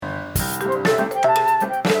Welcome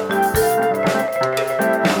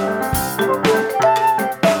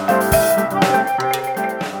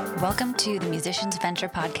to the Musician's Venture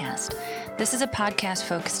Podcast. This is a podcast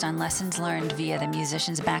focused on lessons learned via the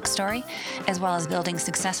musician's backstory, as well as building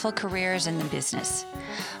successful careers in the business.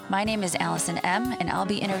 My name is Allison M., and I'll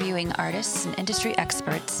be interviewing artists and industry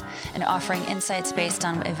experts and offering insights based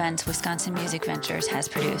on events Wisconsin Music Ventures has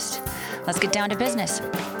produced. Let's get down to business.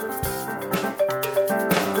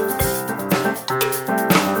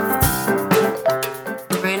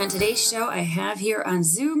 Right, on today's show, I have here on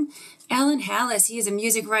Zoom Alan Halas. He is a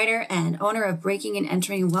music writer and owner of Breaking and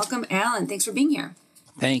Entering. Welcome, Alan. Thanks for being here.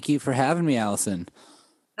 Thank you for having me, Allison.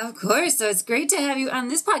 Of course. So it's great to have you on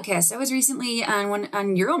this podcast. I was recently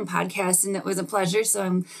on your own podcast, and it was a pleasure. So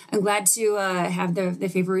I'm glad to have the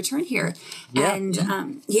favor return here. Yeah. And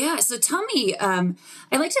so tell me, I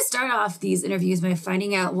like to start off these interviews by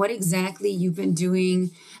finding out what exactly you've been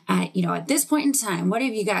doing at this point in time. What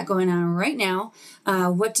have you got going on right now?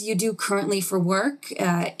 What do you do currently for work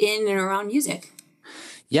in and around music?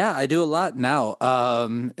 Yeah, I do a lot now.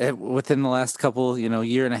 Within the last couple,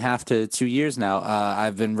 year and a half to 2 years now,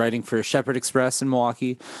 I've been writing for Shepherd Express in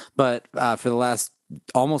Milwaukee. But for the last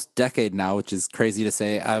almost decade now, which is crazy to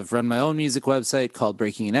say, I've run my own music website called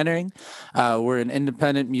Breaking and Entering. We're an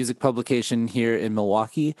independent music publication here in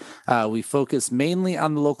Milwaukee. We focus mainly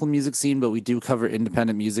on the local music scene, but we do cover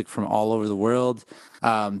independent music from all over the world.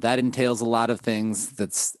 That entails a lot of things.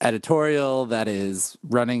 That's editorial, that is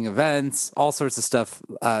running events, all sorts of stuff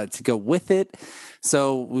to go with it.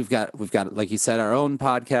 So we've got, like you said, our own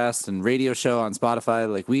podcast and radio show on Spotify.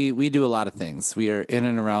 Like we do a lot of things. We are in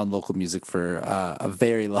and around local music for a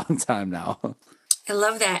very long time now. I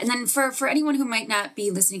love that. And then for anyone who might not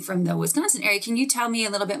be listening from the Wisconsin area, can you tell me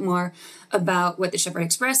a little bit more about what the Shepherd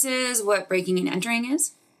Express is, what Breaking and Entering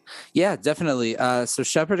is? Yeah, definitely. So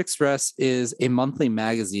Shepherd Express is a monthly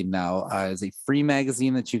magazine now. It's a free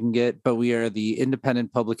magazine that you can get, but we are the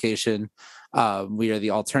independent publication. We are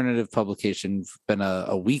the alternative publication. We've been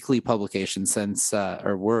a weekly publication since,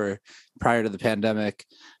 were prior to the pandemic,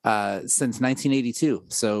 since 1982.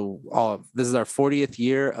 So this is our 40th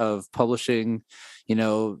year of publishing,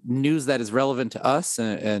 news that is relevant to us.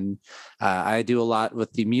 And I do a lot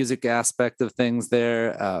with the music aspect of things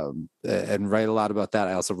there, and write a lot about that.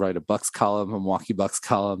 I also write a Bucks column, a Milwaukee Bucks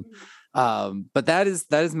column. But that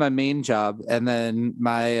is my main job. And then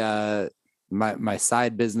my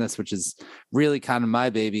side business, which is really kind of my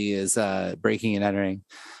baby, is Breaking and Entering.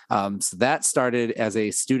 So that started as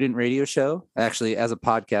a student radio show, actually as a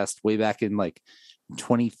podcast way back in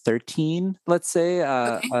 2013, let's say.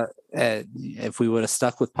 Okay. If we would have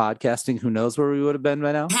stuck with podcasting, who knows where we would have been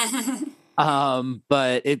by now.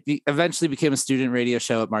 But it eventually became a student radio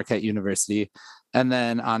show at Marquette University. And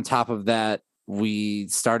then on top of that, we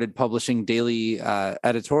started publishing daily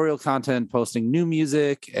editorial content, posting new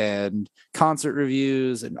music and concert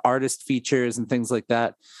reviews and artist features and things like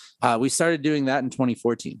that. We started doing that in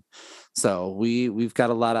 2014. So we've got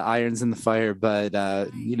a lot of irons in the fire, but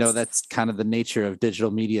that's kind of the nature of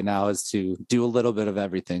digital media now, is to do a little bit of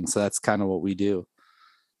everything. So that's kind of what we do.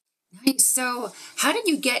 Nice. So how did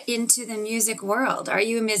you get into the music world? Are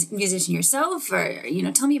you a musician yourself, or,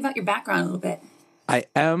 tell me about your background a little bit. I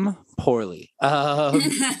am poorly.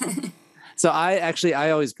 So I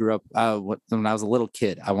always grew up, when I was a little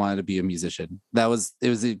kid, I wanted to be a musician. It was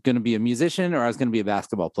going to be a musician, or I was going to be a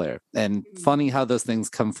basketball player. And funny how those things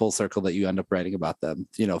come full circle, that you end up writing about them,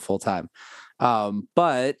 full time.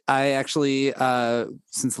 But I actually,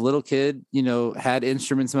 since a little kid, had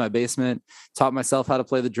instruments in my basement, taught myself how to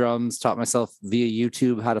play the drums, taught myself via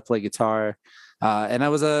YouTube how to play guitar. And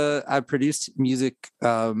I produced music.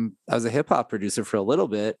 I was a hip hop producer for a little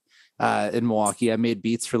bit in Milwaukee. I made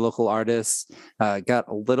beats for local artists, got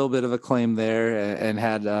a little bit of acclaim there, and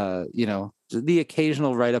had, the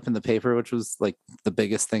occasional write up in the paper, which was like the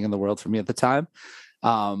biggest thing in the world for me at the time.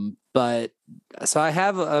 But so I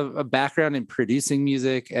have a background in producing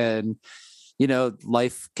music, and,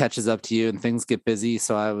 life catches up to you and things get busy.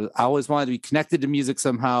 So I always wanted to be connected to music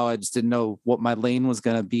somehow. I just didn't know what my lane was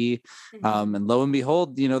going to be. And lo and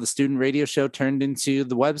behold, the student radio show turned into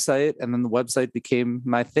the website, and then the website became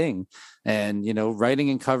my thing. And,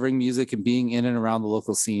 writing and covering music and being in and around the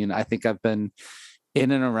local scene. I think I've been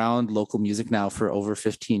in and around local music now for over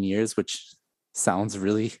 15 years, which sounds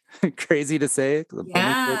really crazy to say.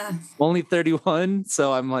 Yeah. Only 31.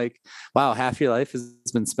 So I'm like, wow, half your life has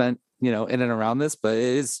been spent, in and around this, but it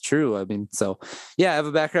is true. I mean, so yeah, I have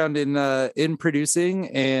a background in producing,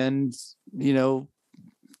 and,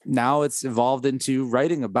 now it's evolved into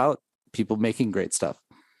writing about people making great stuff.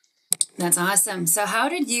 That's awesome. So how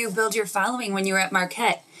did you build your following when you were at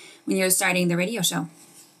Marquette? when you were starting the radio show?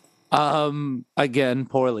 Again,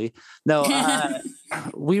 poorly. No,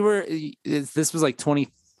 this was like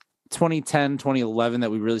 2010, 2011 that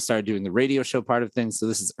we really started doing the radio show part of things. So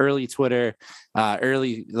this is early Twitter,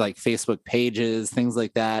 early like Facebook pages, things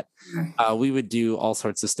like that. We would do all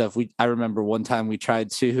sorts of stuff. I remember one time we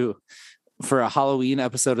tried to, for a Halloween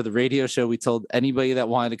episode of the radio show, we told anybody that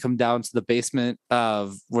wanted to come down to the basement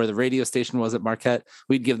of where the radio station was at Marquette,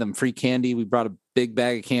 we'd give them free candy. We brought a big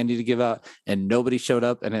bag of candy to give out and nobody showed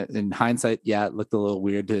up. And in hindsight, yeah, it looked a little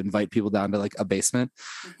weird to invite people down to like a basement,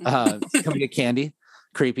 to come get candy.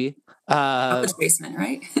 Creepy. College basement,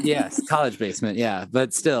 right? Yes, college basement. Yeah,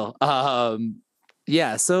 but still,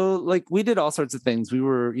 yeah. So like we did all sorts of things. We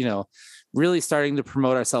were, really starting to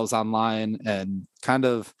promote ourselves online and kind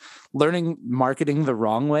of learning marketing the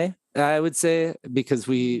wrong way, I would say, because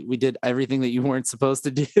we did everything that you weren't supposed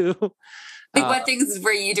to do. Like what things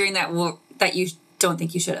were you doing that you don't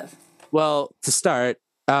think you should have? Well, to start,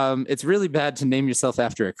 it's really bad to name yourself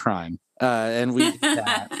after a crime. And we did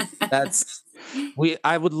that.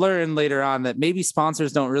 I would learn later on that maybe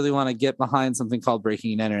sponsors don't really want to get behind something called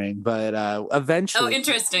breaking and entering, but eventually,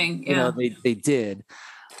 interesting. Yeah. They did.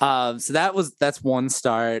 So that's one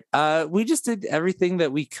start. We just did everything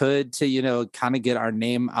that we could to, kind of get our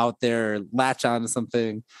name out there, latch on to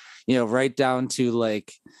something, right down to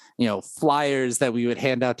like, flyers that we would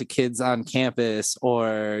hand out to kids on campus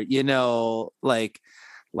or, like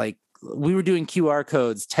we were doing QR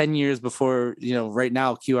codes 10 years before, right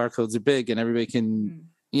now QR codes are big and everybody can,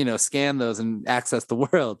 scan those and access the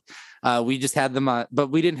world. We just had them on, but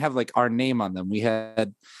we didn't have like our name on them. We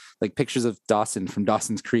had like pictures of Dawson from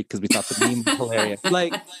Dawson's Creek because we thought the meme was hilarious.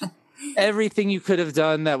 Like everything you could have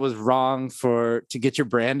done that was wrong to get your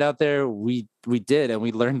brand out there, we did, and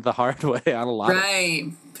we learned the hard way on a lot.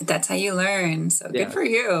 Right, but that's how you learn. So good for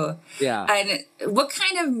you. Yeah. And what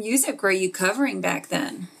kind of music were you covering back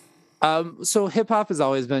then? So hip hop has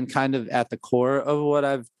always been kind of at the core of what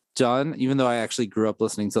I've done, even though I actually grew up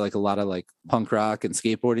listening to like a lot of like punk rock and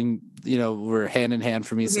skateboarding, were hand in hand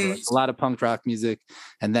for me. So like a lot of punk rock music,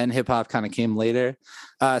 and then hip hop kind of came later.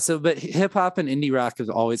 But hip hop and indie rock has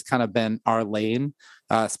always kind of been our lane,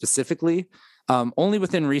 specifically. Only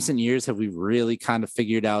within recent years have we really kind of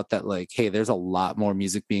figured out that like, hey, there's a lot more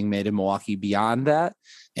music being made in Milwaukee beyond that.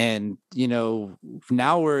 And,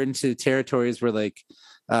 now we're into territories where like,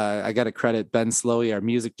 I got to credit Ben Slowey, our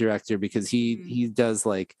music director, because he does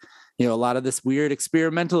like, a lot of this weird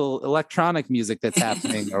experimental electronic music that's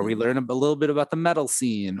happening, or we learn a little bit about the metal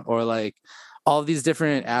scene, or like all these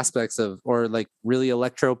different aspects or like really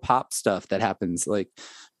electro pop stuff that happens. Like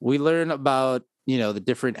we learn about, the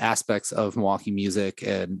different aspects of Milwaukee music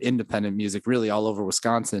and independent music really all over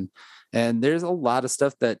Wisconsin. And there's a lot of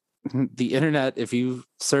stuff that the internet, if you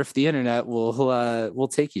surf the internet, will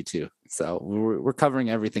take you to. So we're covering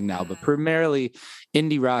everything now, but primarily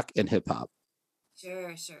indie rock and hip hop.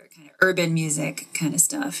 Sure. Kind of urban music kind of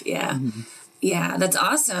stuff. Yeah. Mm-hmm. Yeah, that's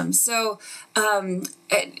awesome. So, so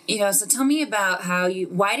tell me about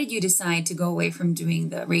why did you decide to go away from doing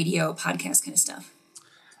the radio podcast kind of stuff?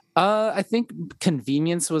 I think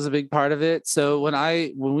convenience was a big part of it. So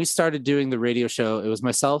when we started doing the radio show, it was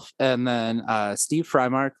myself and then Steve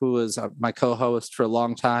Freimark, who was my co-host for a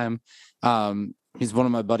long time. He's one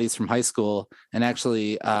of my buddies from high school, and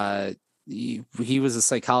actually he was a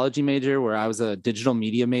psychology major where I was a digital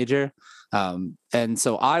media major. And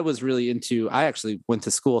so I was really I actually went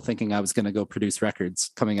to school thinking I was going to go produce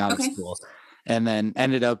records coming out of school, and then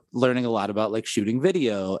ended up learning a lot about like shooting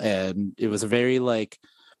video. And it was a very like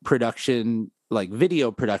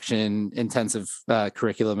video production intensive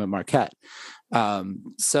curriculum at Marquette.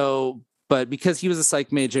 But because he was a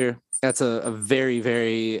psych major, that's a very,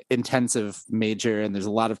 very intensive major. And there's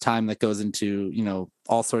a lot of time that goes into,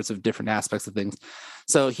 all sorts of different aspects of things.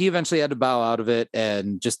 So he eventually had to bow out of it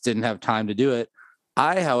and just didn't have time to do it.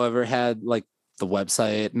 I, however, had like the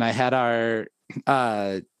website, and I had our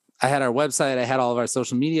website, I had all of our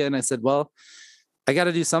social media, and I said, well, I got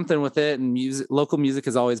to do something with it. And local music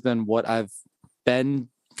has always been what I've been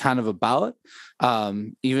kind of about.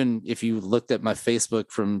 Even if you looked at my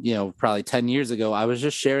Facebook from, probably 10 years ago, I was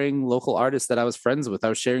just sharing local artists that I was friends with. I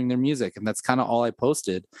was sharing their music, and that's kind of all I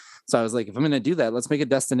posted. So I was like, if I'm going to do that, let's make a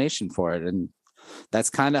destination for it. And that's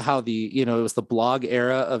kind of how it was the blog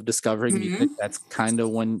era of discovering music. That's kind of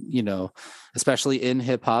when, especially in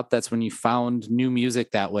hip hop, that's when you found new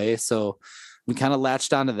music that way. So we kind of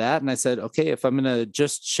latched onto that. And I said, okay, if I'm going to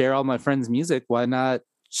just share all my friends' music, why not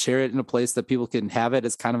share it in a place that people can have it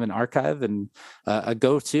as kind of an archive and a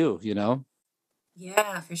go-to,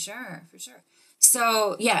 Yeah, for sure.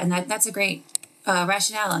 So, yeah, and that's a great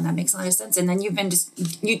rationale, and that makes a lot of sense. And then you've been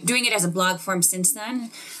you doing it as a blog form since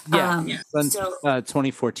then. So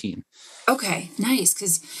 2014. Okay, nice.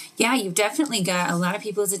 Because you've definitely got a lot of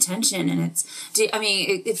people's attention, and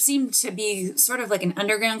it seemed to be sort of like an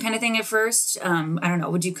underground kind of thing at first. I don't know.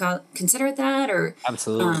 Would you consider it that, or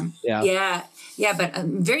absolutely? Yeah, but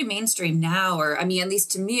very mainstream now, or I mean, at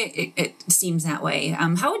least to me, it seems that way.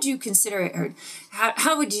 How would you consider it, or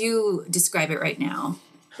how would you describe it right now?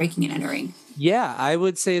 Breaking and entering. Yeah, I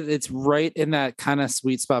would say it's right in that kind of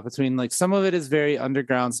sweet spot between, like, some of it is very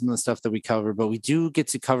underground, some of the stuff that we cover, but we do get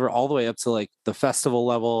to cover all the way up to like the festival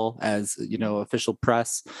level as, official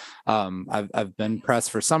press. I've been press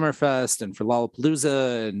for Summerfest and for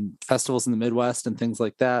Lollapalooza and festivals in the Midwest and things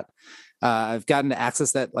like that. I've gotten to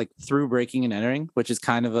access that like through breaking and entering, which is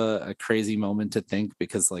kind of a crazy moment to think,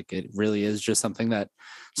 because like it really is just something that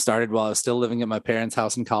started while I was still living at my parents'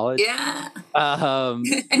 house in college. Yeah.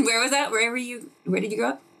 And where was that? Where did you grow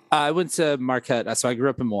up? I went to Marquette. So I grew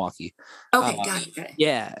up in Milwaukee. Okay, got it.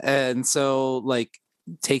 Yeah. And so like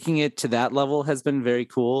taking it to that level has been very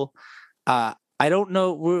cool. I don't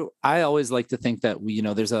know. I always like to think that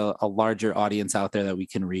there's a larger audience out there that we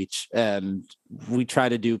can reach, and we try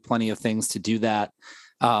to do plenty of things to do that.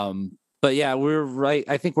 But yeah, we're right.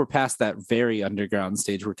 I think we're past that very underground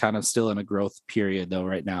stage. We're kind of still in a growth period though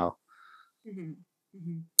right now. Mm-hmm.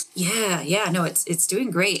 Mm-hmm. Yeah. No, it's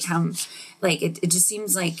doing great. Like it just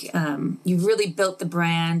seems like you really built the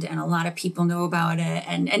brand, and a lot of people know about it.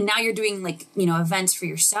 And now you're doing like events for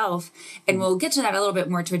yourself, and we'll get to that a little bit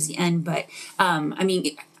more towards the end. But I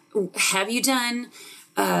mean, have you kind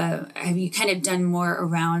of done more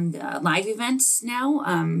around live events now?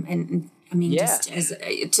 And I mean, just as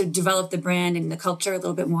to develop the brand and the culture a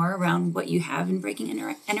little bit more around what you have in breaking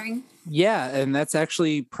and entering. Yeah. And that's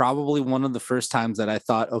actually probably one of the first times that I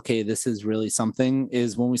thought, okay, this is really something,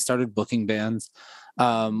 is when we started booking bands.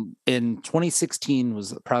 In 2016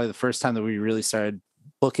 was probably the first time that we really started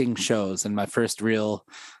booking shows, and my first real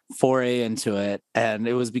foray into it. And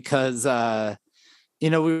it was because, we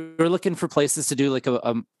were looking for places to do like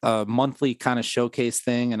a monthly kind of showcase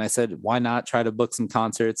thing. And I said, why not try to book some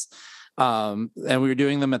concerts? And we were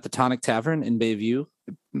doing them at the Tonic Tavern in Bayview.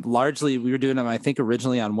 Largely, we were doing them, I think,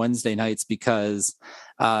 originally on Wednesday nights, because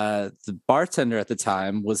the bartender at the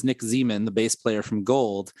time was Nick Zeman, the bass player from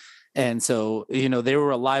Gold. And so, they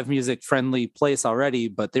were a live music friendly place already,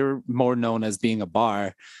 but they were more known as being a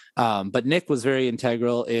bar. But Nick was very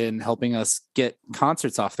integral in helping us get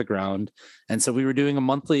concerts off the ground. And so we were doing a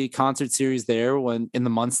monthly concert series there in the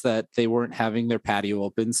months that they weren't having their patio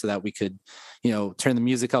open, so that we could, turn the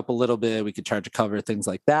music up a little bit. We could charge a cover, things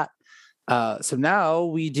like that. So now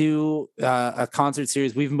we do a concert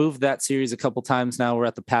series. We've moved that series a couple times now. We're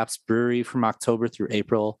at the Pabst Brewery from October through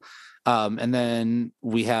April. And then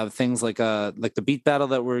we have things like the beat battle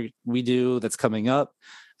that we do that's coming up.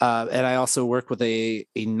 And I also work with a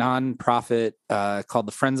nonprofit called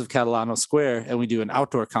the Friends of Catalano Square, and we do an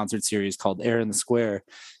outdoor concert series called Air in the Square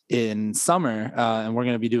in summer. And we're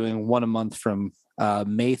going to be doing one a month from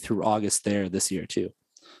May through August there this year too.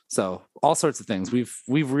 So all sorts of things.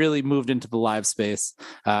 We've really moved into the live space.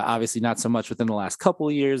 Obviously not so much within the last couple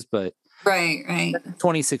of years, but right.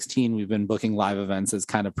 2016, we've been booking live events as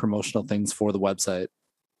kind of promotional things for the website.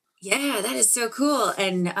 Yeah, that is so cool.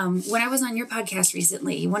 And when I was on your podcast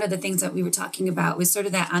recently, one of the things that we were talking about was sort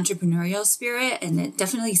of that entrepreneurial spirit. And it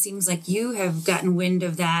definitely seems like you have gotten wind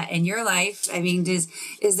of that in your life. I mean, is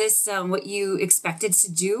this what you expected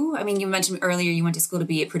to do? I mean, you mentioned earlier you went to school to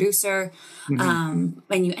be a producer, and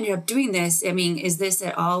you ended up doing this. I mean, is this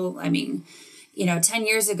at all, 10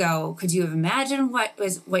 years ago, could you have imagined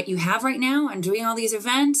what you have right now and doing all these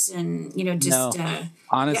events and, just... No.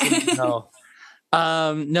 Honestly, no.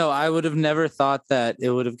 No, I would have never thought that it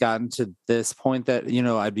would have gotten to this point that,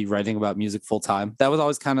 I'd be writing about music full time. That was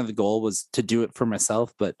always kind of the goal, was to do it for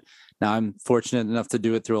myself. But now I'm fortunate enough to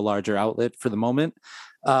do it through a larger outlet for the moment.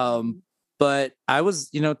 But I was,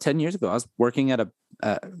 10 years ago, I was working at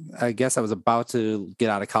I guess I was about to get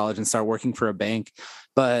out of college and start working for a bank.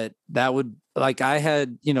 But that would, I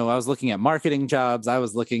was looking at marketing jobs. I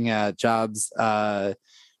was looking at jobs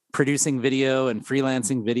producing video and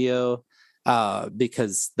freelancing video.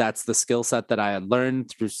 Because that's the skill set that I had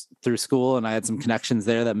learned through school, and I had some connections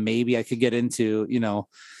there that maybe I could get into,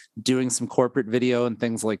 doing some corporate video and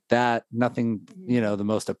things like that. Nothing, the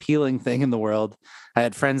most appealing thing in the world. I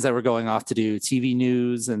had friends that were going off to do TV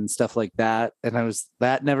news and stuff like that, and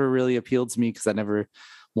that never really appealed to me, because I never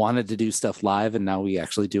wanted to do stuff live, and now we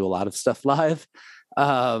actually do a lot of stuff live.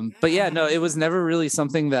 But yeah, no, it was never really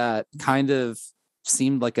something that kind of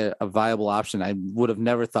seemed like a viable option. I would have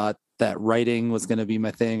never thought that writing was going to be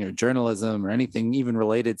my thing, or journalism, or anything even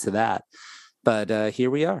related to that. But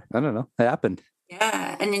here we are. I don't know. It happened.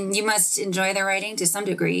 Yeah, and then you must enjoy the writing to some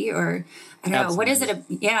degree, or I don't know, what is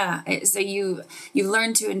Absolutely. it? So you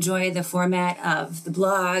learned to enjoy the format of the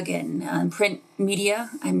blog and print media.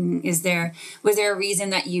 I mean, was there a reason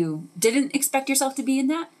that you didn't expect yourself to be in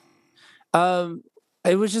that? Um,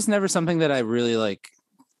 it was just never something that I really like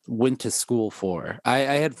went to school for. I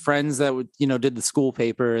had friends that would, did the school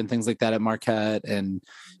paper and things like that at Marquette. And,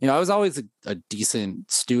 I was always a decent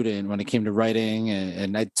student when it came to writing.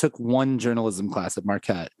 And I took one journalism class at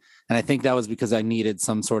Marquette. And I think that was because I needed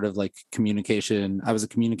some sort of like communication. I was a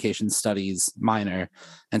communication studies minor.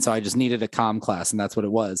 And so I just needed a comm class, and that's what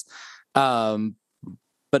it was. Um,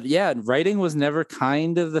 but yeah, writing was never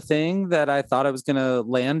kind of the thing that I thought I was going to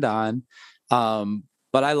land on.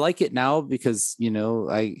 But I like it now because,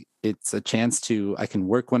 it's a chance I can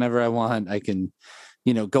work whenever I want. I can,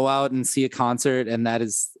 go out and see a concert. And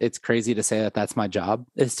it's crazy to say that that's my job,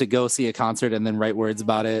 is to go see a concert and then write words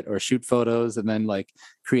about it, or shoot photos and then like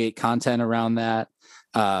create content around that.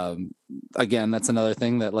 Again, that's another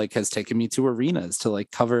thing that like has taken me to arenas to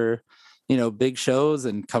like cover, big shows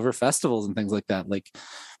and cover festivals and things like that. Like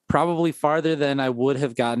probably farther than I would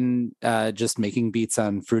have gotten just making beats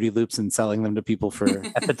on Fruity Loops and selling them to people for,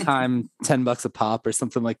 at the time, $10 a pop or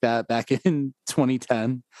something like that back in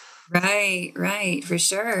 2010. Right, for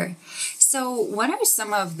sure. So, what are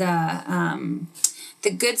some of the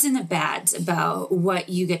goods and the bads about what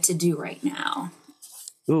you get to do right now?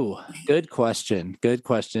 Ooh, good question. Good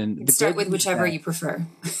question. Let's start with whichever you prefer.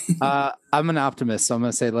 I'm an optimist, so I'm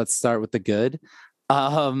going to say let's start with the good.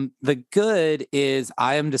 The good is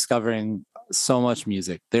I am discovering so much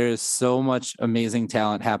music. There's so much amazing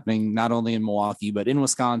talent happening, not only in Milwaukee, but in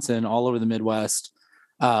Wisconsin, all over the Midwest,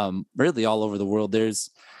 really all over the world. There's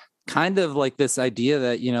kind of like this idea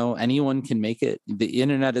that, anyone can make it. The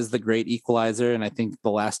internet is the great equalizer. And I think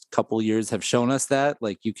the last couple years have shown us that,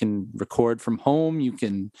 like, you can record from home, you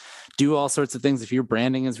can do all sorts of things if your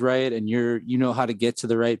branding is right and you know how to get to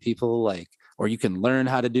the right people, like, or you can learn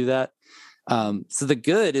how to do that. So the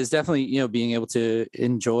good is definitely, being able to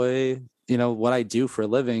enjoy, what I do for a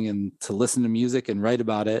living and to listen to music and write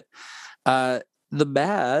about it. The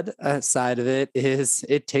bad side of it is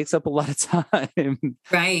it takes up a lot of time.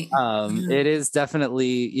 Right. It is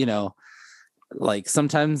definitely, like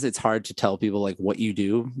sometimes it's hard to tell people like what you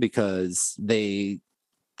do because they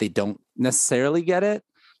don't necessarily get it.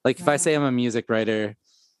 Like if I say I'm a music writer,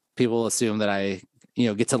 people assume that I,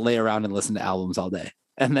 get to lay around and listen to albums all day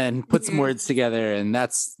and then put some words together, and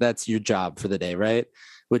that's your job for the day, right?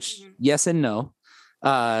 Which yes and no.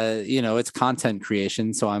 It's content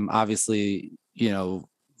creation. So I'm obviously,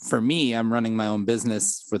 for me, I'm running my own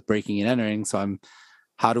business with breaking and entering. So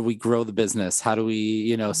how do we grow the business? How do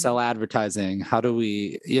we, sell advertising? How do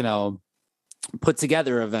we, put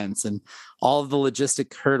together events and all of the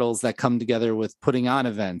logistic hurdles that come together with putting on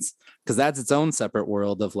events? Because that's its own separate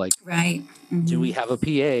world of like, right. Do we have a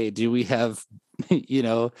PA? Do we have,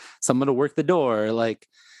 someone to work the door? Like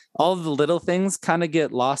all of the little things kind of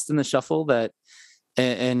get lost in the shuffle that,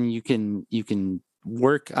 and you can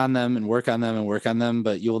work on them and work on them and work on them,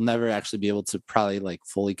 but you'll never actually be able to probably like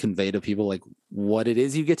fully convey to people like what it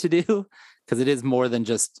is you get to do. Because it is more than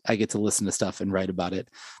just I get to listen to stuff and write about it.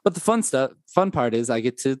 But the fun part is I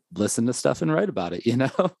get to listen to stuff and write about it,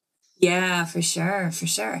 Yeah, for sure.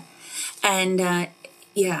 And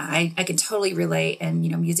yeah, I can totally relate. And,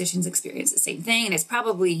 musicians experience the same thing. And it's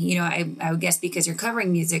probably, I would guess because you're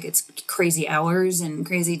covering music, it's crazy hours and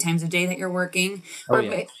crazy times of day that you're working. Oh,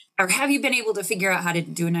 yeah. Or have you been able to figure out how to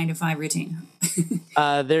do a 9 to 5 routine?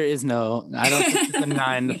 There is no, I don't think there's a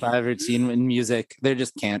 9 to 5 routine in music. There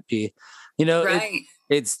just can't be. Right.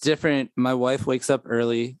 It's different. My wife wakes up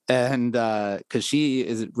early and because she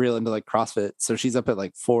is real into like CrossFit. So she's up at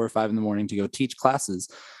like 4 or 5 in the morning to go teach classes.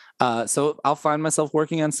 So I'll find myself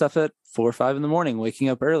working on stuff at 4 or 5 in the morning, waking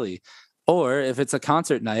up early. Or if it's a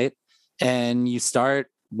concert night and you start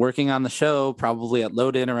working on the show, probably at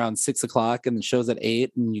load in around 6 o'clock and the show's at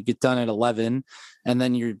 8 and you get done at 11 and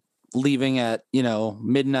then you're leaving at,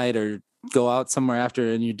 midnight or go out somewhere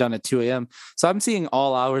after and you're done at 2 a.m. So I'm seeing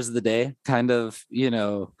all hours of the day kind of,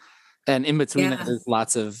 and in between there's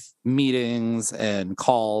lots of meetings and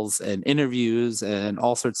calls and interviews and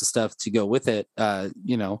all sorts of stuff to go with it,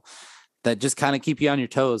 that just kind of keep you on your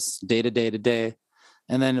toes day to day to day.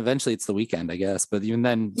 And then eventually it's the weekend, I guess. But even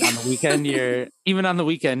then on the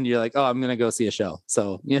weekend, you're like, oh, I'm going to go see a show.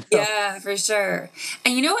 So, Yeah, for sure.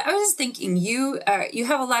 And you know what? I was just thinking you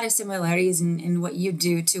have a lot of similarities in what you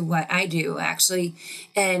do to what I do, actually.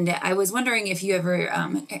 And I was wondering if you ever,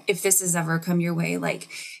 if this has ever come your way, like,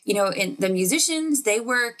 in the musicians, they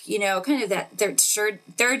work, kind of that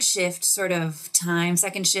third shift sort of time,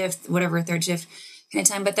 second shift, whatever, third shift kind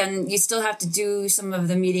of time. But then you still have to do some of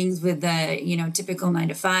the meetings with the, typical 9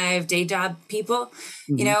 to 5 day job people,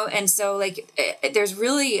 and so like there's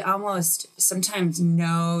really almost sometimes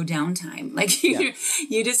no downtime. Like you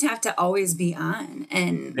just have to always be on,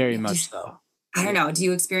 and very much so. I don't know. Do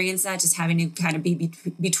you experience that, just having to kind of be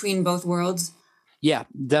between both worlds? Yeah,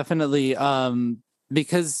 definitely.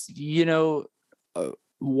 Because,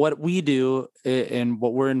 what we do and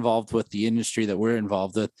what we're involved with, the industry that we're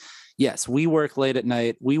involved with, yes, we work late at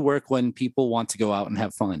night. We work when people want to go out and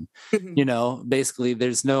have fun. Basically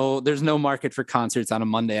there's no market for concerts on a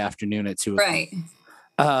Monday afternoon at 2:00. Right.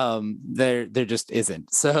 There just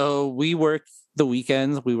isn't. So we work the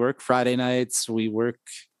weekends, we work Friday nights, we work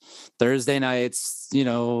Thursday nights,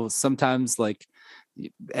 sometimes like,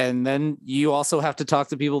 and then you also have to talk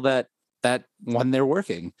to people that when they're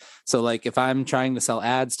working. So like if I'm trying to sell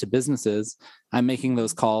ads to businesses, I'm making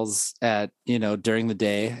those calls at, during the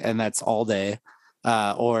day, and that's all day.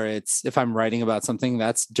 Or it's, if I'm writing about something,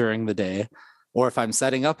 that's during the day. Or if I'm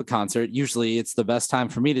setting up a concert, usually it's the best time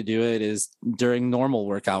for me to do it is during normal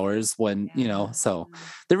work hours when, so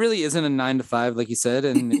there really isn't a 9 to 5, like you said,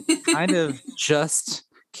 and it kind of just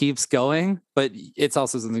keeps going, but it's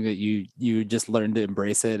also something that you just learn to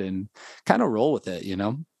embrace it and kind of roll with it,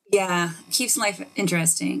 Yeah, keeps life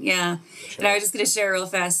interesting. Yeah. Sure. And I was just going to share real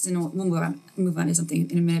fast, and we'll move on to something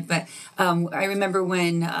in a minute. But I remember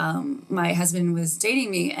when my husband was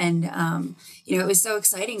dating me, and it was so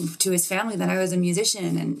exciting to his family that I was a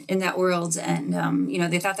musician and in that world, and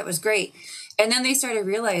they thought that was great. And then they started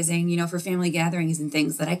realizing, for family gatherings and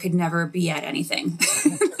things, that I could never be at anything.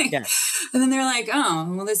 Yeah. And then they're like,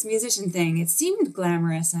 oh, well, this musician thing, it seemed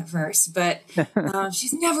glamorous at first, but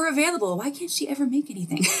she's never available. Why can't she ever make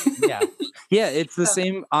anything? Yeah, it's the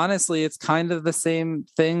same. Honestly, it's kind of the same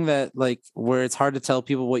thing that like where it's hard to tell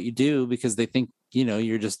people what you do because they think,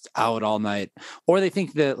 you're just out all night, or they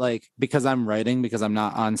think that like, because I'm writing, because I'm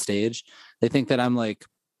not on stage, they think that I'm like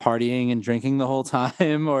partying and drinking the whole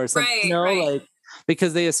time or something, right. Like,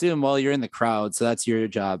 because they assume, well, you're in the crowd, so that's your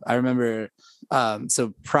job. I remember,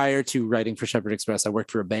 so prior to writing for Shepherd Express, I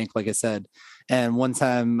worked for a bank, like I said. And one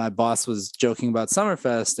time my boss was joking about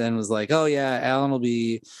Summerfest and was like, oh yeah, Alan will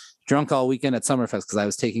be drunk all weekend at Summerfest, because I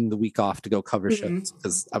was taking the week off to go cover shows,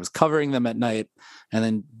 because I was covering them at night and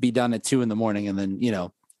then be done at 2 a.m. and then,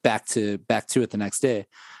 back to it the next day.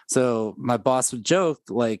 So my boss would joke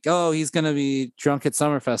like, oh, he's going to be drunk at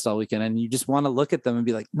Summerfest all weekend. And you just want to look at them and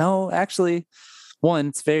be like, no, actually, one,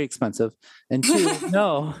 it's very expensive. And two,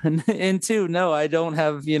 no. And two, no, I don't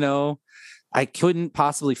have, I couldn't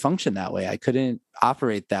possibly function that way. I couldn't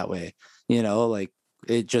operate that way. Like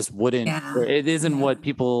it just wouldn't, it isn't what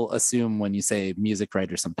people assume when you say music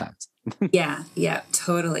writer sometimes. Yeah,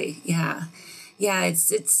 totally. Yeah. Yeah,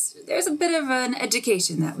 it's there's a bit of an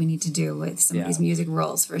education that we need to do with some of these music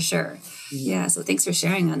roles for sure. Yeah, so thanks for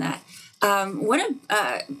sharing on that. What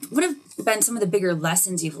have been some of the bigger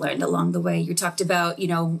lessons you've learned along the way? You talked about,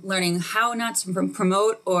 learning how not to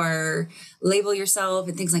promote or label yourself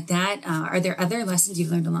and things like that. Are there other lessons you've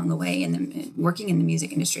learned along the way in working in the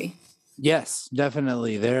music industry? Yes,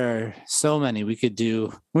 definitely. There are so many. We could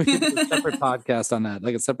do a separate podcast on that,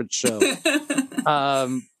 like a separate show.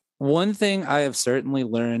 One thing I have certainly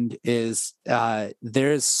learned is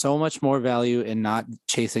there's so much more value in not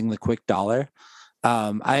chasing the quick dollar.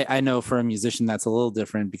 I know for a musician that's a little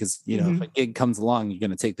different because, if a gig comes along, you're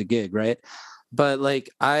going to take the gig, right? But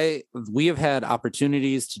like we have had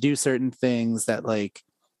opportunities to do certain things that like,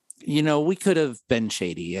 we could have been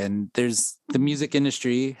shady, and the music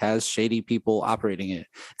industry has shady people operating it.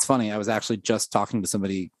 It's funny. I was actually just talking to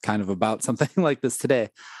somebody kind of about something like this today.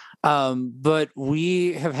 But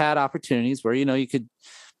we have had opportunities where, you could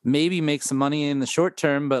maybe make some money in the short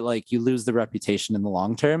term, but like you lose the reputation in the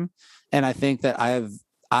long term. And I think that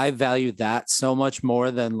I value that so much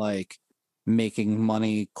more than like making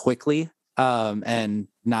money quickly, and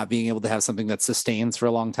not being able to have something that sustains for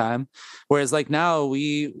a long time. Whereas like now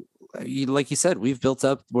like you said, we've built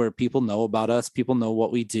up where people know about us, people know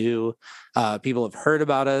what we do, people have heard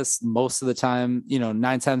about us most of the time.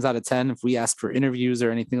 9 times out of 10, if we ask for interviews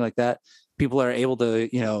or anything like that, people are able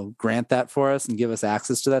to grant that for us and give us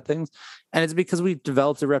access to that things. And it's because we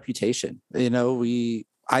developed a reputation.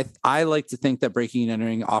 I like to think that Breaking and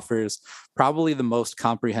Entering offers probably the most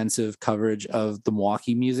comprehensive coverage of the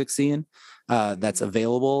Milwaukee music scene that's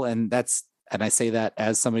available, and I say that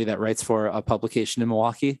as somebody that writes for a publication in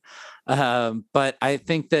Milwaukee. But I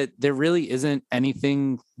think that there really isn't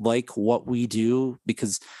anything like what we do,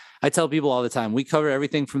 because I tell people all the time, we cover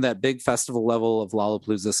everything from that big festival level of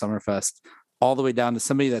Lollapalooza Summerfest all the way down to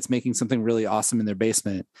somebody that's making something really awesome in their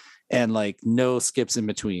basement, and like no skips in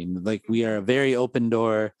between. Like, we are a very open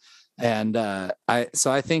door. And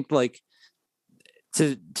I think, like,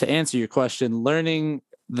 to answer your question, learning,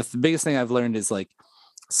 the biggest thing I've learned is, like,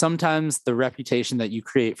 sometimes the reputation that you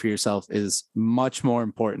create for yourself is much more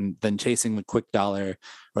important than chasing the quick dollar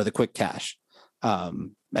or the quick cash.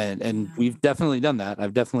 And we've definitely done that.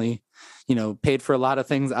 I've definitely, paid for a lot of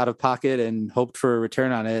things out of pocket and hoped for a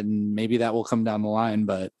return on it. And maybe that will come down the line,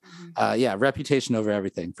 but yeah, reputation over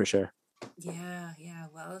everything for sure. Yeah. Yeah.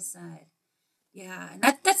 Well said. Yeah. And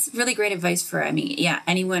that's really great advice for,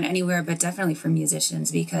 anyone, anywhere, but definitely for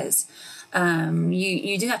musicians, because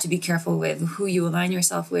you do have to be careful with who you align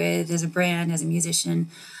yourself with as a brand, as a musician.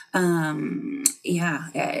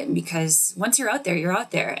 Because once you're out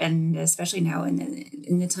there, and especially now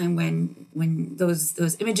in the time when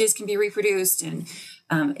those images can be reproduced, and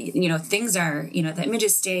things are, the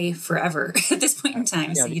images stay forever at this point in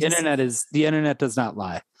time. Yeah, So the internet does not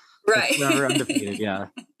lie. Right. It's never undefeated. Yeah.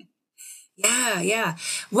 Yeah.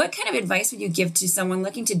 What kind of advice would you give to someone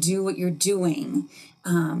looking to do what you're doing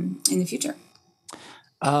in the future?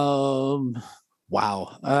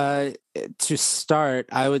 Wow. To start,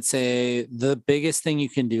 I would say the biggest thing you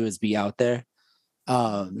can do is be out there.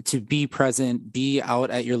 To be present, be out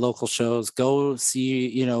at your local shows, go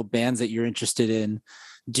see, bands that you're interested in,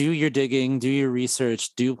 do your digging, do your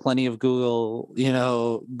research, do plenty of Google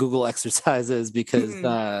exercises, because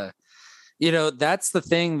that's the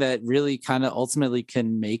thing that really kind of ultimately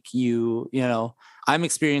can make you, I'm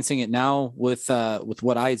experiencing it now with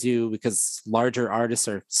what I do, because larger artists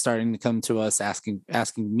are starting to come to us asking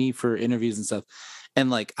me for interviews and stuff.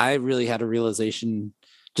 And like, I really had a realization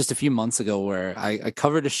just a few months ago where I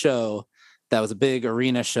covered a show that was a big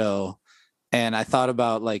arena show. And I thought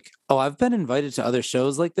about, like, oh, I've been invited to other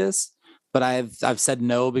shows like this, but I've said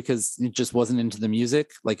no because it just wasn't into the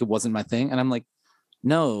music. Like, it wasn't my thing. And I'm like,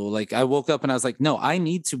 no, like, I woke up and I was like, no, I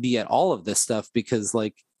need to be at all of this stuff, because,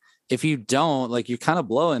 like, if you don't, like, you're kind of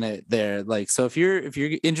blowing it there. Like, so if you're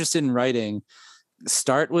interested in writing,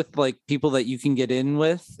 start with like people that you can get in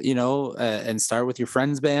with, and start with your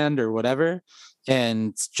friend's band or whatever,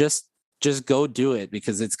 and just go do it,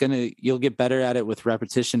 because you'll get better at it with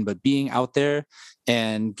repetition. But being out there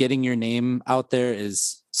and getting your name out there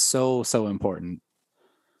is so important.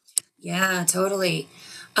 Yeah, totally.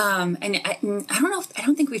 And I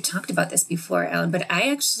don't think we've talked about this before, Alan, but I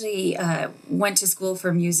actually went to school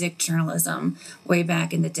for music journalism way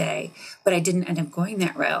back in the day, but I didn't end up going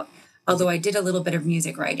that route. Although I did a little bit of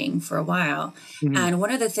music writing for a while. Mm-hmm. And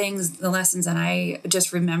one of the lessons that I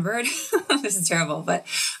just remembered, this is terrible, but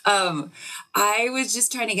I was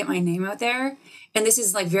just trying to get my name out there. And this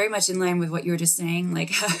is like very much in line with what you were just saying,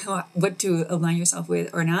 like what to align yourself with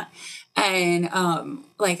or not. And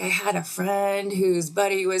like, I had a friend whose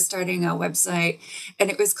buddy was starting a website,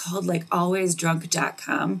 and it was called like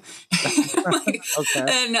alwaysdrunk.com. Like, okay.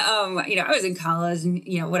 And I was in college, and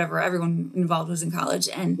whatever, everyone involved was in college.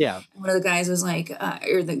 And one of the guys was like,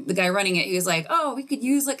 or the guy running it, he was like, oh, we could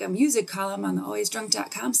use like a music column on the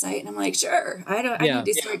alwaysdrunk.com site. And I'm like, sure, I need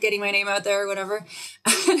to start getting my name out there or whatever.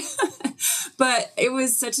 But it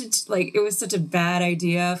was such a bad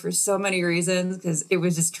idea for so many reasons, because it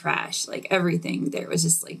was just trash. Like, everything there was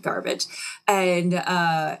just like garbage. And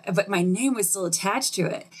but my name was still attached to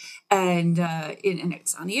it. And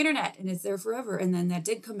it's on the internet, and it's there forever. And then that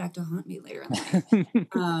did come back to haunt me later in life.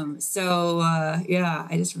 I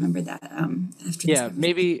just remembered that. After this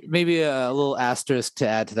maybe a little asterisk to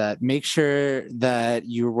add to that. Make sure that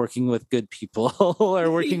you're working with good people, or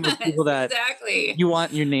working with people that you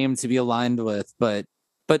want your name to be aligned with. But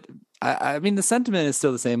I mean, the sentiment is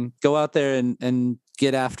still the same. Go out there and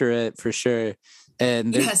get after it for sure.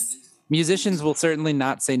 And musicians will certainly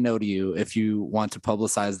not say no to you if you want to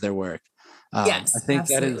publicize their work. I think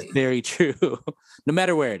absolutely. That is very true, no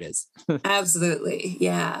matter where it is. Absolutely.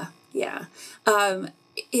 Yeah.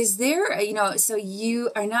 Is there, so you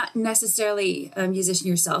are not necessarily a musician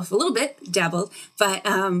yourself, a little bit dabbled, but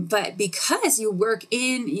because you work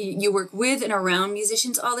with and around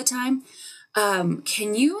musicians all the time,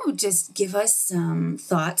 can you just give us some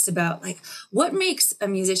thoughts about like what makes a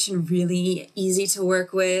musician really easy to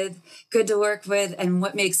work with, good to work with, and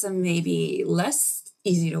what makes them maybe less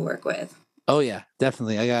easy to work with? Oh yeah,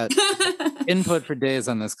 definitely. I got input for days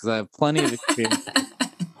on this because I have plenty of experience.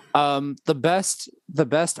 The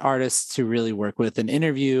best artists to really work with and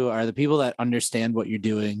interview are the people that understand what you're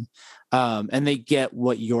doing, and they get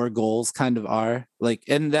what your goals kind of are. Like,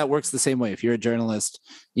 and that works the same way. If you're a journalist,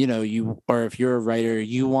 or if you're a writer,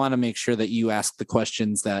 you want to make sure that you ask the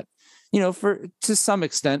questions that, for to some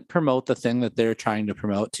extent promote the thing that they're trying to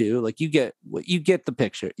promote too. Like you get the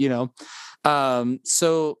picture,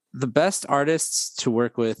 so the best artists to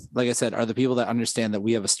work with, like I said, are the people that understand that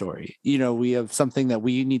we have a story. We have something that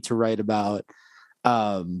we need to write about.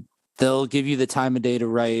 They'll give you the time of day to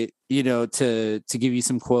write, to give you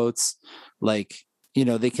some quotes. Like,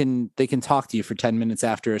 they can talk to you for 10 minutes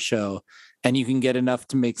after a show and you can get enough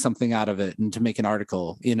to make something out of it and to make an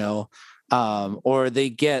article, or they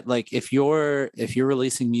get, like, if you're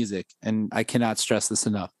releasing music, and I cannot stress this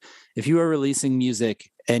enough, if you are releasing music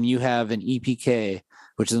and you have an EPK,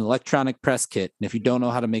 which is an electronic press kit, and if you don't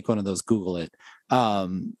know how to make one of those, Google it.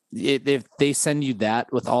 If they send you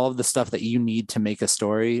that with all of the stuff that you need to make a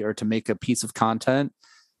story or to make a piece of content,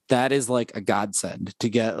 that is like a godsend to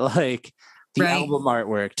get, like, the album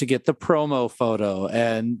artwork, to get the promo photo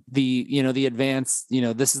and the advance,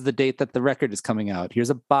 this is the date that the record is coming out. Here's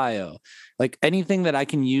a bio. Like, anything that I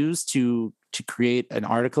can use to create an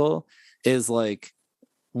article is like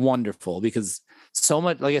wonderful, because so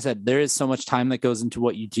much, like I said, there is so much time that goes into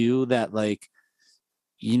what you do that, like,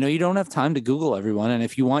 you don't have time to Google everyone. And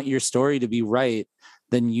if you want your story to be right,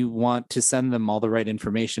 then you want to send them all the right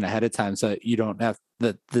information ahead of time, so you don't have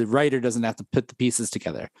the writer doesn't have to put the pieces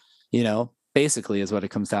together, basically is what it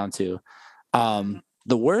comes down to.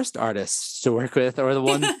 The worst artists to work with, or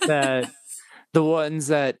the ones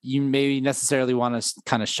that you maybe necessarily want to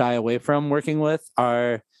kind of shy away from working with,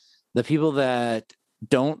 are the people that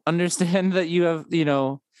don't understand that you have,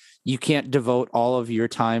 you can't devote all of your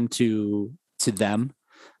time to them.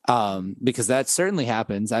 Because that certainly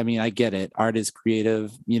happens. I mean, I get it. Art is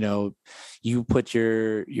creative. You put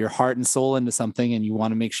your heart and soul into something and you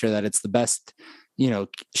want to make sure that it's the best,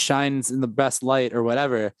 shines in the best light or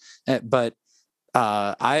whatever. But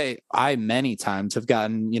I many times have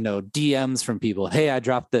gotten, DMs from people. Hey, I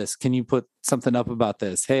dropped this. Can you put something up about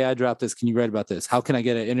this? Hey, I dropped this. Can you write about this? How can I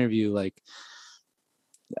get an interview? Like,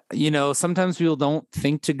 sometimes people don't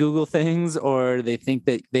think to Google things, or they think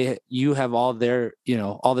that you have all their,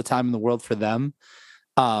 all the time in the world for them.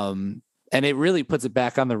 And it really puts it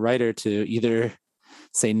back on the writer to either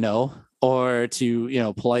say no, or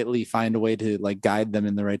to, politely find a way to, like, guide them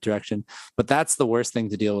in the right direction. But that's the worst thing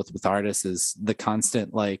to deal with artists, is the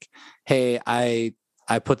constant, like, hey, I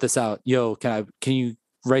put this out. Yo, can you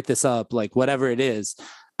write this up? Like, whatever it is.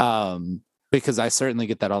 Because I certainly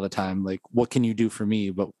get that all the time. Like, what can you do for me?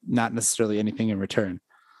 But not necessarily anything in return.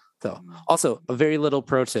 So, also a very little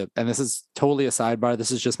pro tip, and this is totally a sidebar.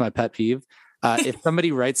 This is just my pet peeve. If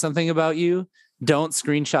somebody writes something about you, don't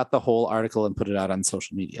screenshot the whole article and put it out on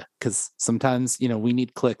social media, because sometimes, we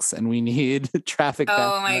need clicks and we need traffic.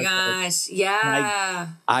 Oh my gosh. Yeah.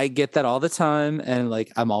 I get that all the time. And,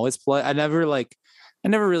 like, I'm always I never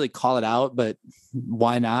really call it out, but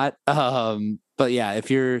why not? But yeah,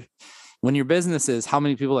 when your business is how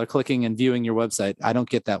many people are clicking and viewing your website, I don't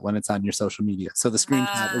get that when it's on your social media. So the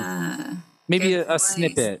screenshot is maybe a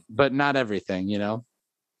snippet, but not everything,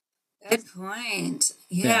 Good point.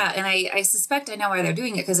 Yeah. And I suspect I know why they're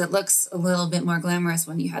doing it, because it looks a little bit more glamorous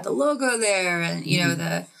when you had the logo there and,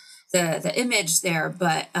 the image there.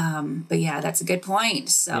 But yeah, that's a good point.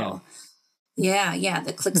 So yeah,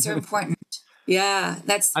 the clicks are important. Yeah,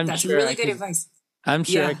 that's really good advice. I'm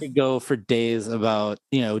sure I could go for days about,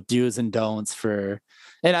 do's and don'ts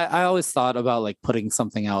and I always thought about, like, putting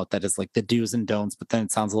something out that is like the do's and don'ts, but then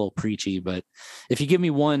it sounds a little preachy. But if you give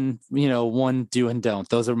me one do and don't,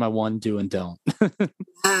 those are my one do and don't.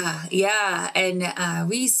 Yeah. And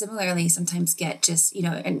we similarly sometimes get just,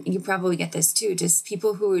 and you probably get this too, just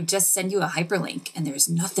people who just send you a hyperlink and there's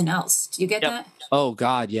nothing else. Do you get that? Oh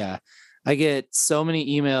God. Yeah. I get so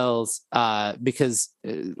many emails because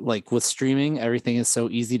like with streaming, everything is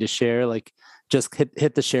so easy to share. Like, just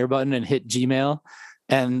hit the share button and hit Gmail.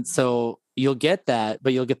 And so you'll get that,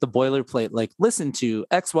 but you'll get the boilerplate, like, listen to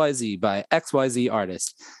XYZ by XYZ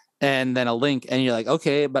artist, and then a link. And you're like,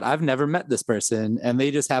 okay, but I've never met this person. And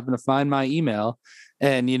they just happen to find my email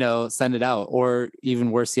and, send it out. Or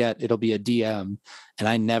even worse yet, it'll be a DM. And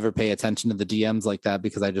I never pay attention to the DMs like that,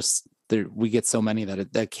 because we get so many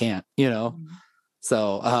that can't,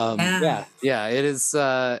 So it is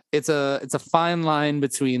it's a fine line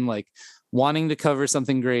between, like, wanting to cover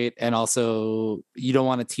something great and also you don't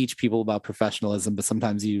want to teach people about professionalism, but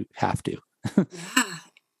sometimes you have to.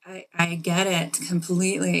 Yeah, I get it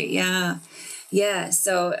completely. Yeah. Yeah.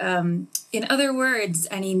 So, in other words,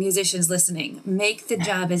 any musicians listening, make the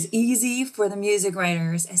job as easy for the music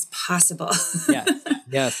writers as possible. Yes.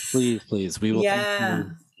 Yes, please. We will thank Yeah.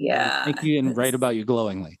 you. Yeah. Thank you and write about you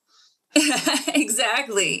glowingly.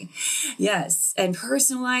 Exactly. Yes. And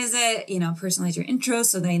personalize it, personalize your intro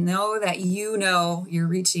so they know that you're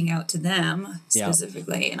reaching out to them Yeah.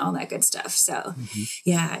 specifically and all that good stuff. So, Mhm.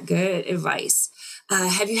 yeah, good advice.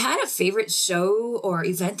 Have you had a favorite show or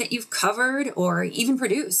event that you've covered or even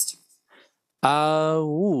produced?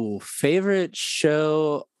 Favorite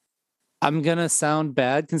show. I'm gonna sound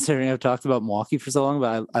bad considering I've talked about Milwaukee for so long,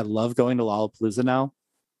 but I love going to Lollapalooza now.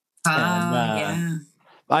 And Yeah.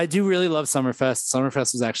 I do really love Summerfest.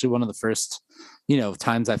 Summerfest was actually one of the first,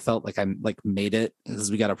 times I felt like I made it,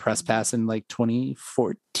 because we got a press pass in like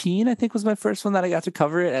 2014, I think was my first one that I got to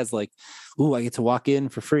cover it as like, ooh, I get to walk in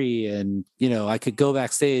for free, and I could go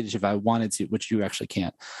backstage if I wanted to, which you actually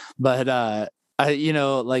can't. But so I'd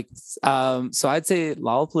say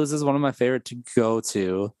Lollapalooza is one of my favorite to go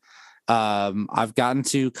to. I've gotten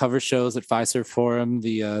to cover shows at Fiserv Forum,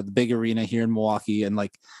 the big arena here in Milwaukee, and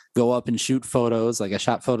like go up and shoot photos. Like I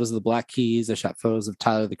shot photos of the Black Keys, I shot photos of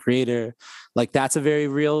Tyler the Creator. Like that's a very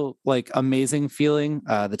real, like amazing feeling.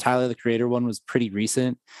 The Tyler the Creator one was pretty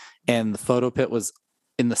recent, and the photo pit was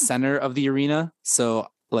in the center of the arena. So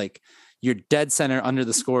like you're dead center under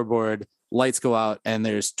the scoreboard, lights go out, and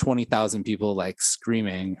there's 20,000 people like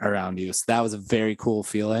screaming around you. So that was a very cool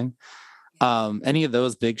feeling. Any of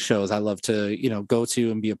those big shows I love to, go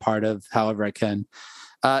to and be a part of however I can.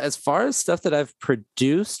 As far as stuff that I've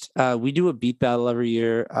produced, we do a beat battle every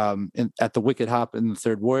year at the Wicked Hop in the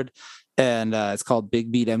Third Ward, and it's called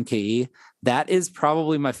Big Beat MKE. That is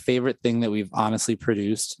probably my favorite thing that we've honestly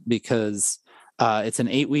produced, because it's an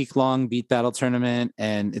 8-week long beat battle tournament,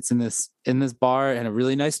 and it's in this bar in a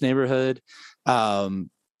really nice neighborhood, and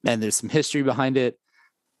there's some history behind it.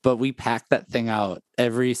 But we pack that thing out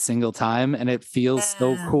every single time, and it feels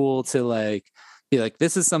so Yeah. cool to like be like,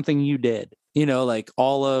 this is something you did, like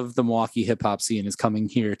all of the Milwaukee hip hop scene is coming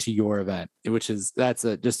here to your event, that's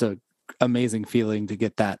just a amazing feeling to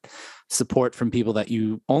get that support from people that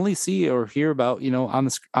you only see or hear about,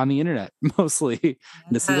 on the internet mostly.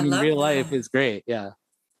 And to see I them in love real that. life is great. Yeah.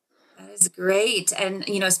 That is great. And,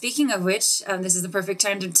 speaking of which, this is the perfect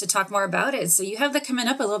time to talk more about it. So you have that coming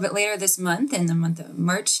up a little bit later this month, in the month of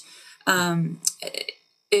March. Do I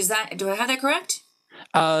have that correct?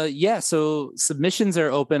 Yeah, so submissions are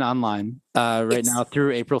open online right Yes. now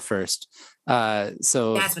through April 1st.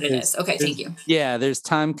 So That's what it is. Okay, thank you. yeah, there's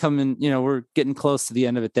time coming, we're getting close to the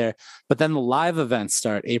end of it there. But then the live events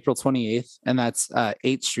start April 28th, and that's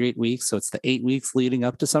 8 straight weeks. So it's the 8 weeks leading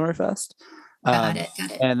up to Summerfest. Got it.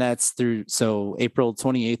 And that's so April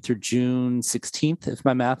 28th through June 16th, if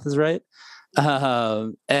my math is right.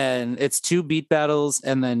 And it's 2 beat battles,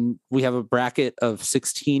 and then we have a bracket of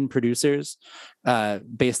 16 producers.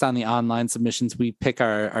 Based on the online submissions, we pick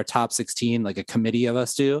our top 16, like a committee of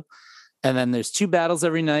us do. And then there's 2 battles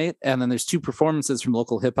every night, and then there's 2 performances from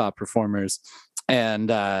local hip hop performers.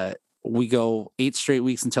 And we go 8 straight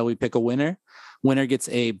weeks until we pick a winner. Winner gets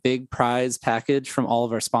a big prize package from all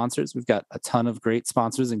of our sponsors. We've got a ton of great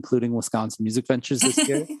sponsors, including Wisconsin Music Ventures this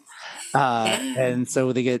year. And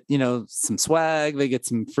so they get, some swag, they get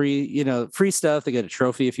some free stuff. They get a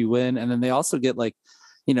trophy if you win. And then they also get like,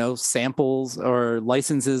 samples or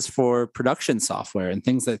licenses for production software and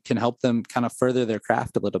things that can help them kind of further their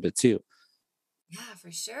craft a little bit too. Yeah,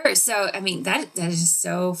 for sure. So, I mean, that is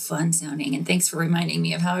so fun sounding, and thanks for reminding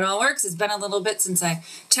me of how it all works. It's been a little bit since I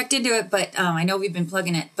checked into it, but I know we've been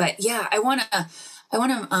plugging it. But yeah, I wanna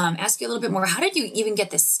ask you a little bit more. How did you even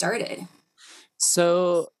get this started?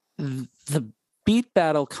 So the beat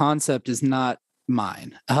battle concept is not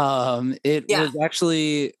mine. It Yeah. was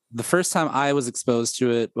actually the first time I was exposed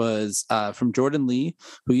to it was from Jordan Lee,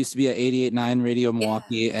 who used to be at 88.9 Radio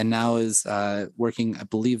Milwaukee, and now is working, I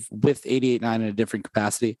believe, with 88.9 in a different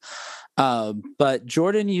capacity. But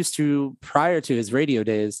Jordan used to, prior to his radio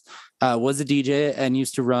days, was a DJ and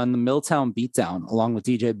used to run the Milltown Beatdown along with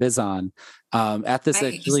DJ Bizon at this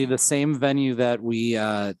actually the same venue that we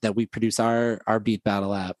produce our beat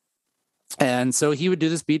battle at. And so he would do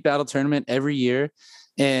this beat battle tournament every year.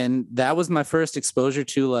 And that was my first exposure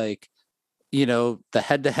to like, the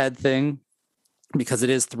head-to-head thing, because it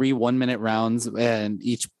is 3 1-minute rounds, and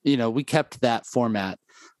each, we kept that format.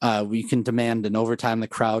 We can demand an overtime. The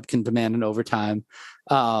crowd can demand an overtime.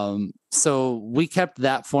 So we kept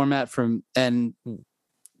that format and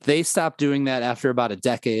they stopped doing that after about a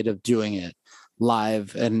decade of doing it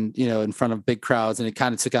live and, in front of big crowds, and it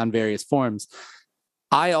kind of took on various forms.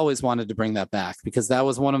 I always wanted to bring that back because that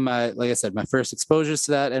was one of my, like I said, my first exposures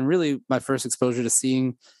to that, and really my first exposure to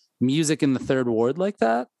seeing music in the third ward like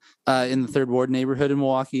that, in the third ward neighborhood in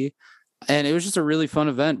Milwaukee. And it was just a really fun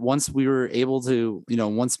event. Once we were able to,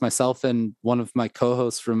 once myself and one of my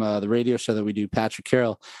co-hosts from the radio show that we do, Patrick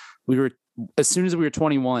Carroll, as soon as we were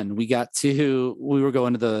 21, we were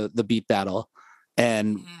going to the beat battle.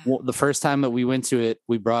 And the first time that we went to it,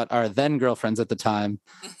 we brought our then girlfriends at the time,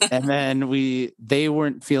 and then they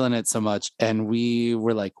weren't feeling it so much. And we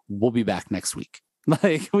were like, we'll be back next week.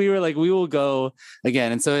 Like we were like, we will go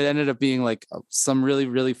again. And so it ended up being like some really,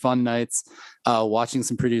 really fun nights, watching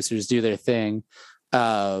some producers do their thing.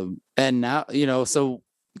 And now, so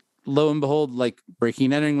lo and behold, like Breaking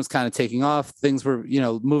and Entering was kind of taking off. Things were,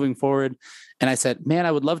 moving forward. And I said, man,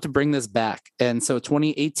 I would love to bring this back. And so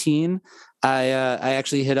 2018, I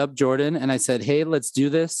actually hit up Jordan and I said, hey, let's do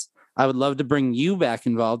this. I would love to bring you back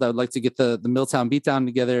involved. I would like to get the Milltown Beatdown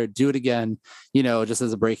together, do it again, just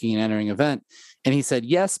as a Breaking and Entering event. And he said,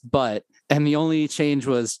 yes, and the only change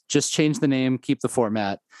was just change the name, keep the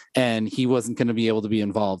format. And he wasn't going to be able to be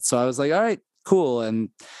involved. So I was like, all right, cool. And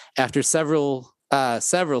after several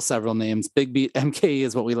names, Big Beat MKE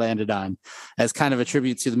is what we landed on as kind of a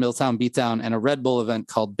tribute to the Milltown Beatdown and a Red Bull event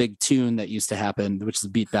called Big Tune that used to happen, which is a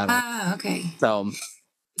beat battle. Ah, okay. So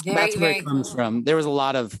that's where it comes from. There was a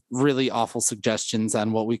lot of really awful suggestions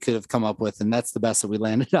on what we could have come up with, and that's the best that we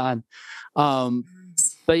landed on.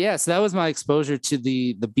 But yeah, so that was my exposure to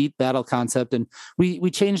the beat battle concept, and we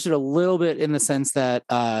changed it a little bit in the sense that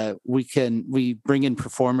we bring in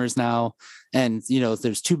performers now, and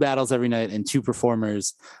there's 2 battles every night and 2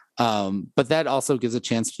 performers. But that also gives a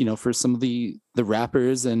chance, for some of the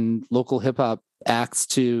rappers and local hip hop acts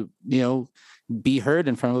to be heard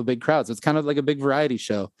in front of a big crowd. So it's kind of like a big variety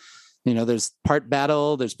show. There's part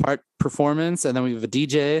battle, there's part performance, and then we have a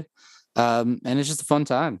DJ, and it's just a fun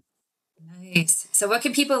time. Nice. So what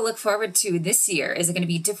can people look forward to this year? Is it going to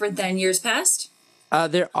be different than years past?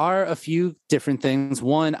 There are a few different things.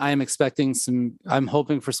 One, I'm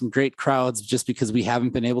hoping for some great crowds just because we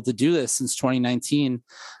haven't been able to do this since 2019.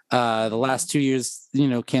 The last 2 years,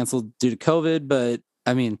 canceled due to COVID, but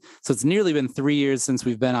so it's nearly been 3 years since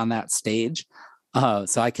we've been on that stage.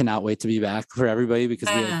 So I cannot wait to be back for everybody because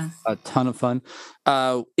we had a ton of fun.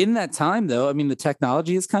 In that time though, the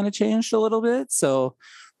technology has kind of changed a little bit. So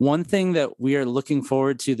one thing that we are looking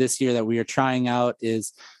forward to this year that we are trying out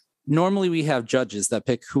is normally we have judges that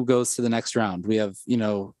pick who goes to the next round. We have,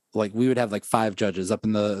 we would have like 5 judges up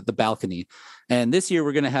in the balcony. And this year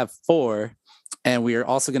we're going to have 4. And we are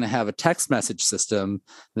also going to have a text message system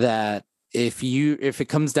that if it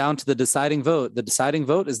comes down to the deciding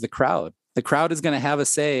vote is the crowd. The crowd is going to have a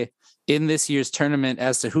say in this year's tournament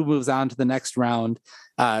as to who moves on to the next round.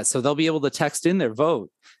 So they'll be able to text in their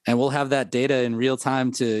vote, and we'll have that data in real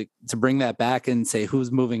time to bring that back and say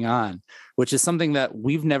who's moving on, which is something that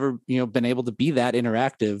we've never, been able to be that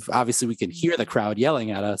interactive. Obviously we can hear the crowd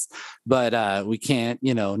yelling at us, but we can't,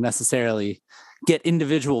 necessarily get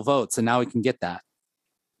individual votes. And now we can get that.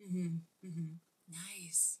 Mm-hmm. Mm-hmm.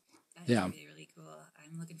 Nice. That's really, really cool.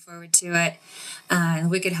 I'm looking forward to it.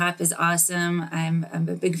 Wicked Hop is awesome. I'm a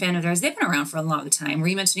big fan of theirs. They've been around for a long time. Were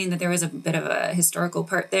you mentioning that there was a bit of a historical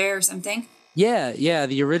part there or something? Yeah.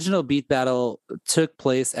 The original beat battle took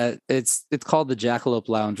place at it's called the Jackalope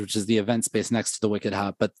Lounge, which is the event space next to the Wicked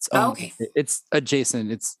Hop, but it's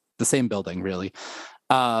adjacent. It's the same building, really.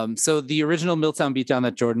 So the original Milltown Beatdown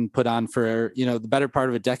that Jordan put on for the better part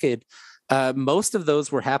of a decade, most of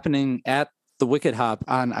those were happening at the Wicked Hop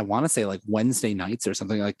on, I want to say, like Wednesday nights or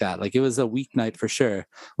something like that. Like it was a weeknight for sure.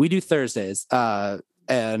 We do Thursdays,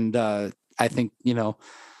 and I think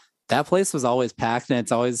that place was always packed, and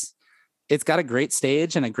it's got a great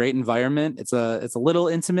stage and a great environment. It's a little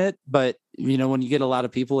intimate, but when you get a lot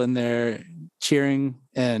of people in there cheering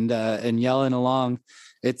and yelling along,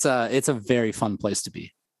 it's a very fun place to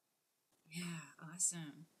be. Yeah,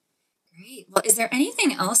 awesome. Great. Well, is there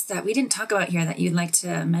anything else that we didn't talk about here that you'd like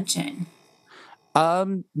to mention?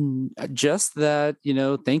 Just that,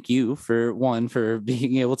 thank you for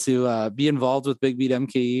being able to be involved with Big Beat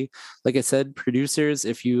MKE. Like I said, producers,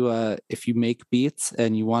 if you make beats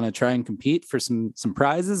and you want to try and compete for some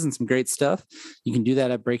prizes and some great stuff, you can do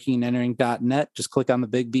that at breakingandentering.net. Just click on the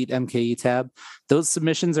Big Beat MKE tab. Those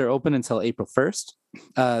submissions are open until April 1st.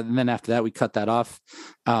 And then after that, we cut that off.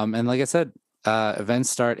 And like I said, events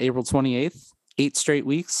start April 28th, 8 straight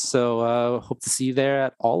weeks. So hope to see you there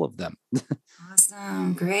at all of them.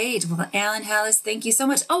 Awesome. Great. Well, Alan, Halas, thank you so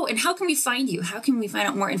much. Oh, and how can we find you? How can we find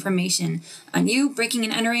out more information on you, Breaking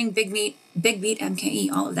and Entering, Big Beat MKE,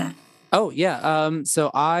 all of that? Oh, yeah.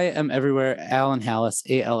 So I am everywhere. Alan Halas,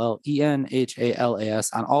 ALLENHALAS,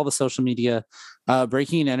 on all the social media.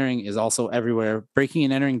 Breaking and Entering is also everywhere.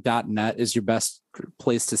 breakingandentering.net is your best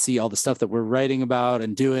place to see all the stuff that we're writing about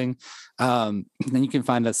and doing. Then you can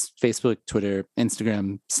find us Facebook, Twitter,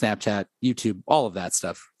 Instagram, Snapchat, YouTube, all of that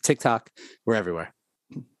stuff. TikTok, we're everywhere.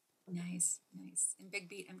 Nice. And Big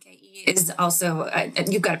Beat MKE is also,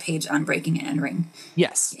 you've got a page on Breaking and Entering.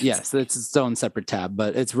 Yes. It's its own separate tab,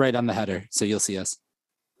 but it's right on the header, so you'll see us.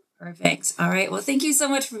 Perfect. All right. Well, thank you so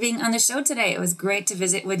much for being on the show today. It was great to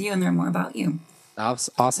visit with you and learn more about you.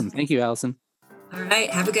 Awesome. Thank you, Allison. All right.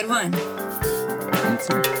 Have a good one. Thanks.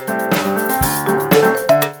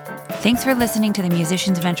 Thanks for listening to the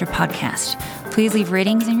Musicians Venture podcast. Please leave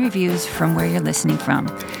ratings and reviews from where you're listening from.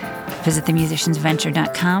 Visit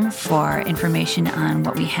themusiciansventure.com for information on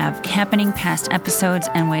what we have happening, past episodes,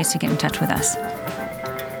 and ways to get in touch with us.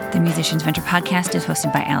 The Musicians Venture podcast is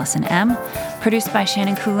hosted by Allison M., produced by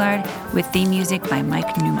Shannon Coulard, with theme music by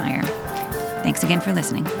Mike Newmeyer. Thanks again for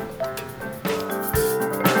listening.